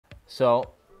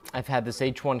So I've had this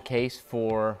H1 case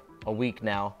for a week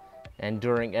now, and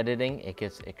during editing it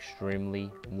gets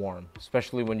extremely warm,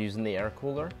 especially when using the air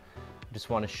cooler. I just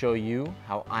want to show you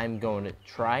how I'm going to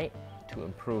try to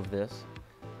improve this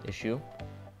issue.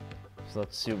 So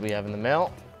let's see what we have in the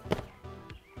mail.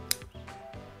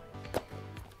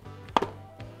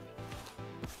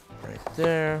 Right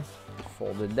there,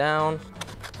 fold it down.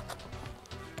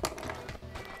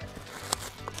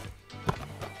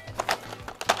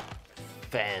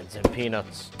 Fans and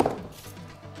peanuts.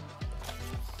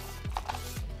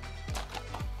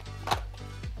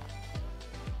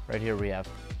 Right here we have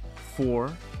 4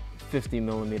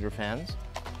 50mm fans.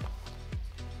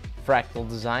 Fractal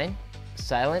design,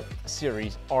 silent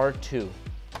series R2.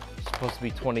 It's supposed to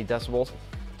be 20 decibels.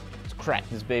 Let's crack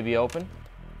this baby open.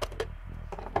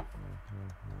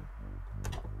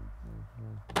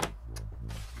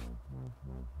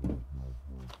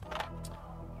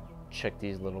 Check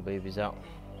these little babies out.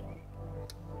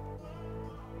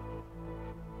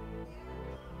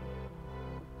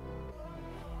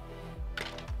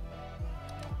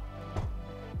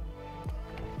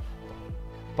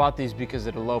 Bought these because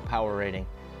of the low power rating.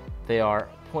 They are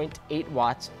 0.8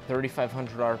 watts,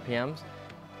 3,500 RPMs,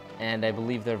 and I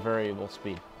believe they're variable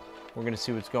speed. We're gonna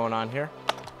see what's going on here.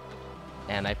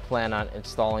 And I plan on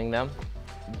installing them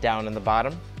down in the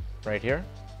bottom, right here.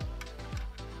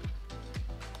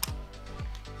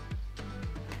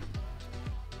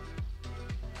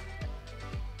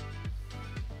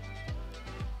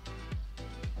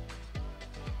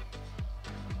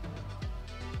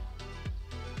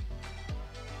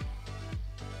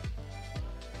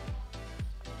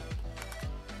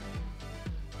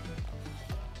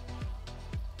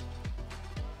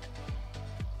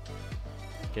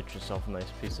 Get yourself a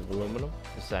nice piece of aluminum.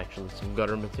 This is actually some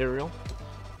gutter material.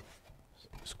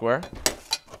 Square.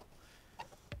 Put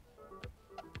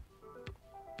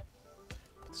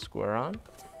the square on.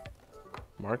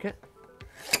 Mark it.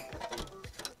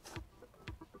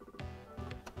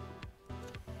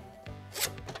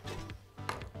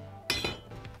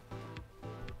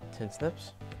 Tin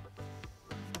snips.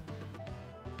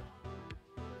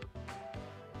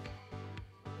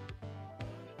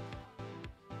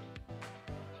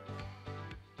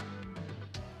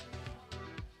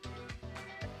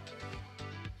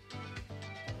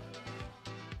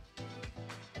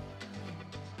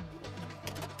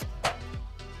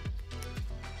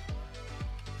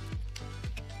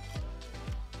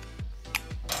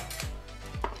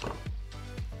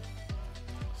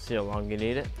 See how long you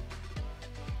need it.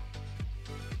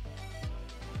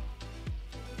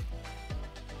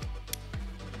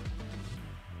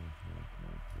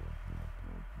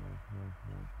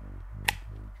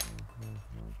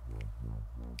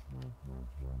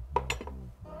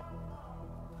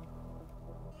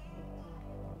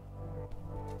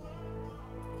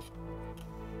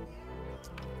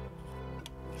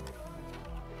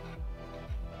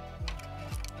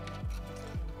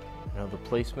 Now the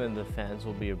placement of the fans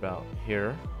will be about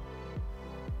here,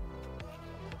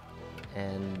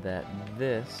 and that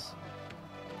this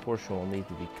portion will need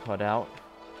to be cut out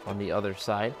on the other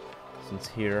side, since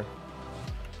here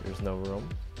there's no room.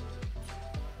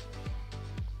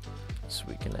 So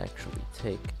we can actually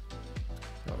take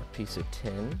our piece of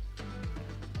tin,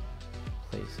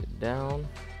 place it down,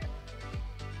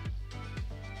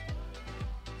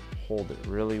 hold it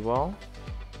really well.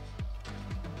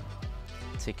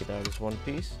 Take it out as one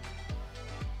piece.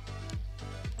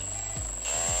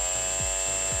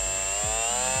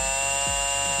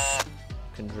 You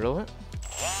can drill it.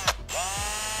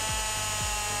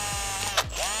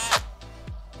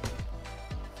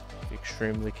 Be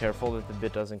extremely careful that the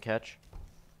bit doesn't catch.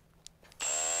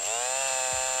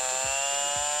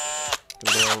 Do a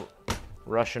little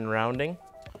Russian rounding.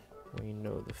 We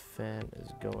know the fan is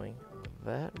going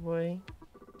that way.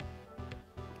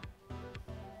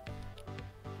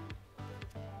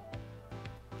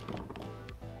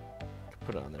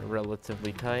 Put it on there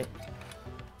relatively tight.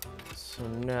 So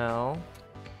now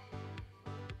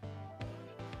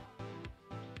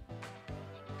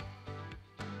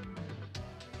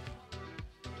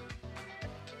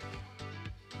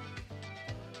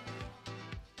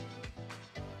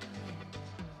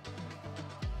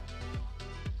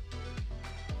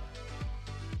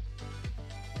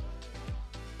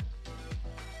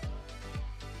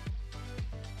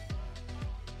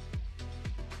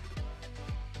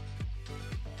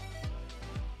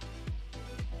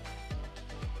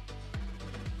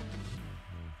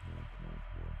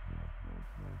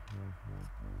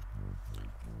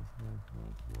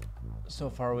so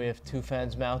far we have 2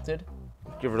 fans mounted.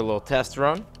 Give it a little test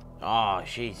run. Oh,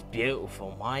 she's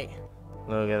beautiful, mate.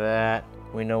 Look at that.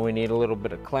 We know we need a little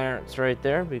bit of clearance right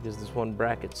there because this one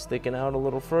bracket's sticking out a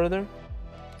little further.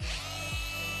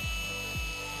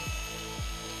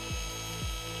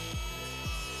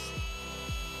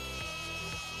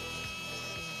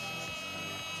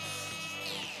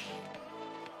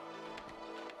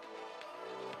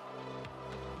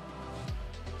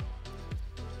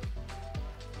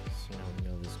 So now we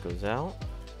know this goes out.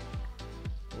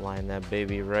 Line that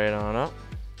baby right on up.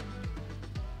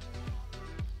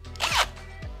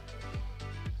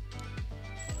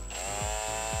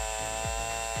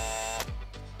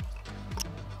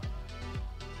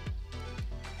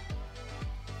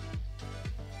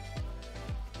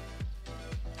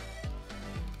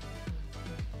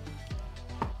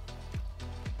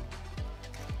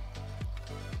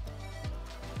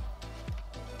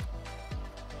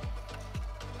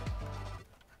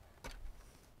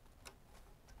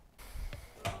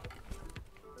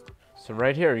 So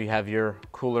right here you have your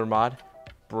cooler mod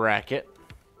bracket.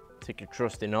 Take your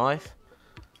trusty knife,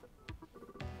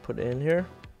 put it in here,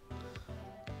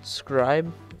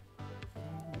 scribe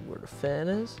where the fan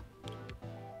is.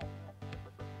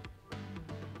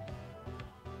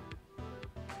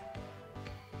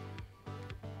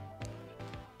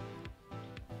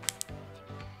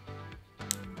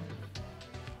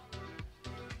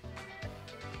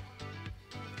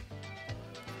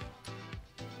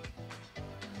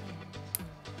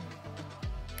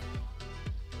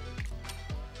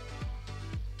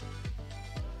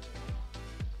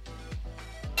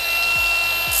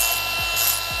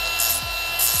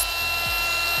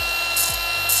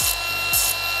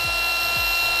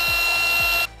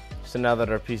 So now that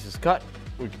our piece is cut,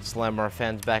 we can slam our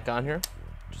fans back on here.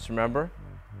 Just remember,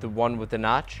 the one with the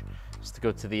notch is to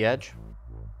go to the edge.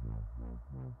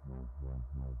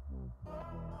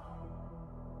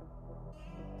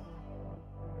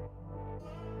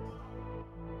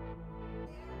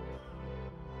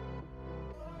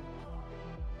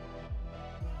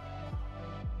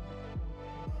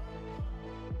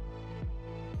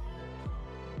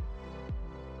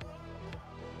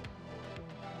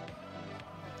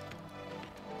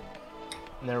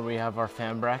 And there we have our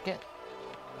fan bracket.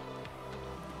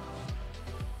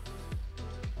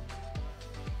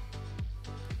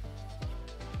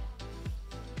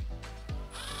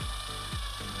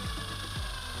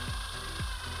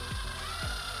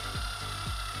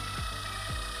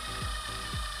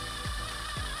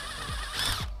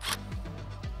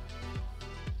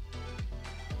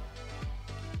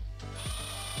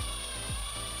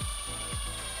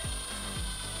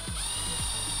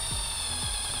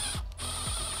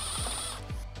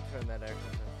 Turn that air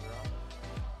compressor off.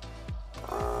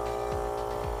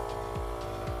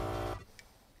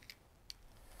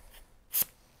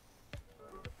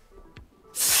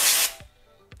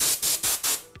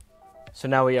 So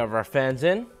now we have our fans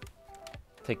in.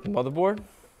 Take the motherboard.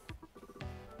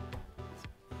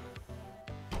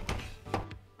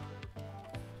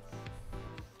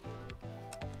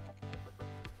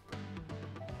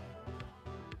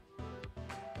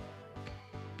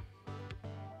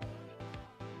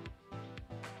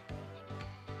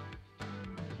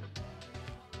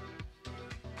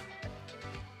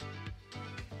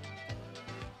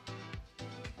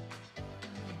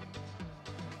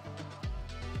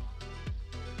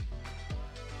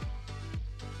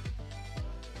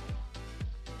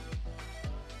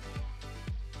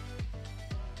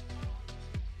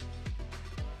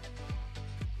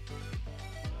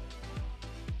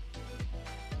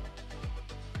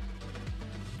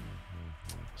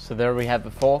 So there we have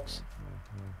it, folks.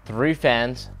 3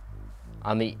 fans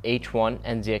on the H1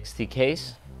 Nzxt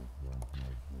case.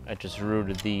 I just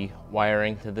routed the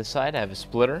wiring to this side. I have a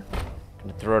splitter.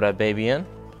 Gonna throw that baby in.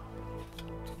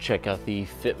 Check out the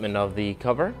fitment of the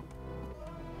cover.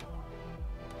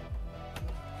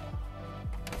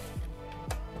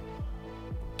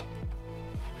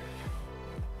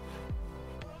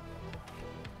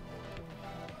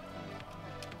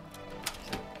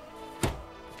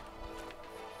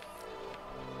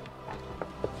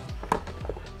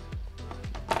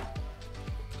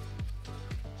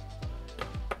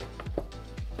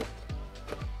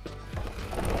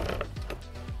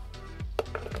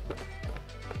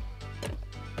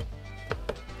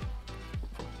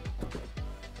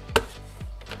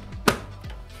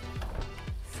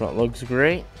 Front looks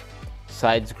great,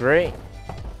 side's great.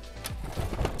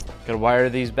 Gonna wire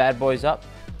these bad boys up.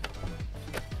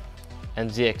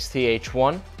 Nzxt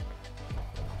H1.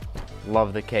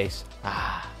 Love the case.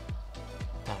 Time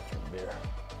for a beer.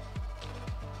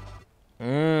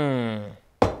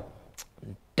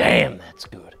 Damn, that's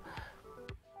good.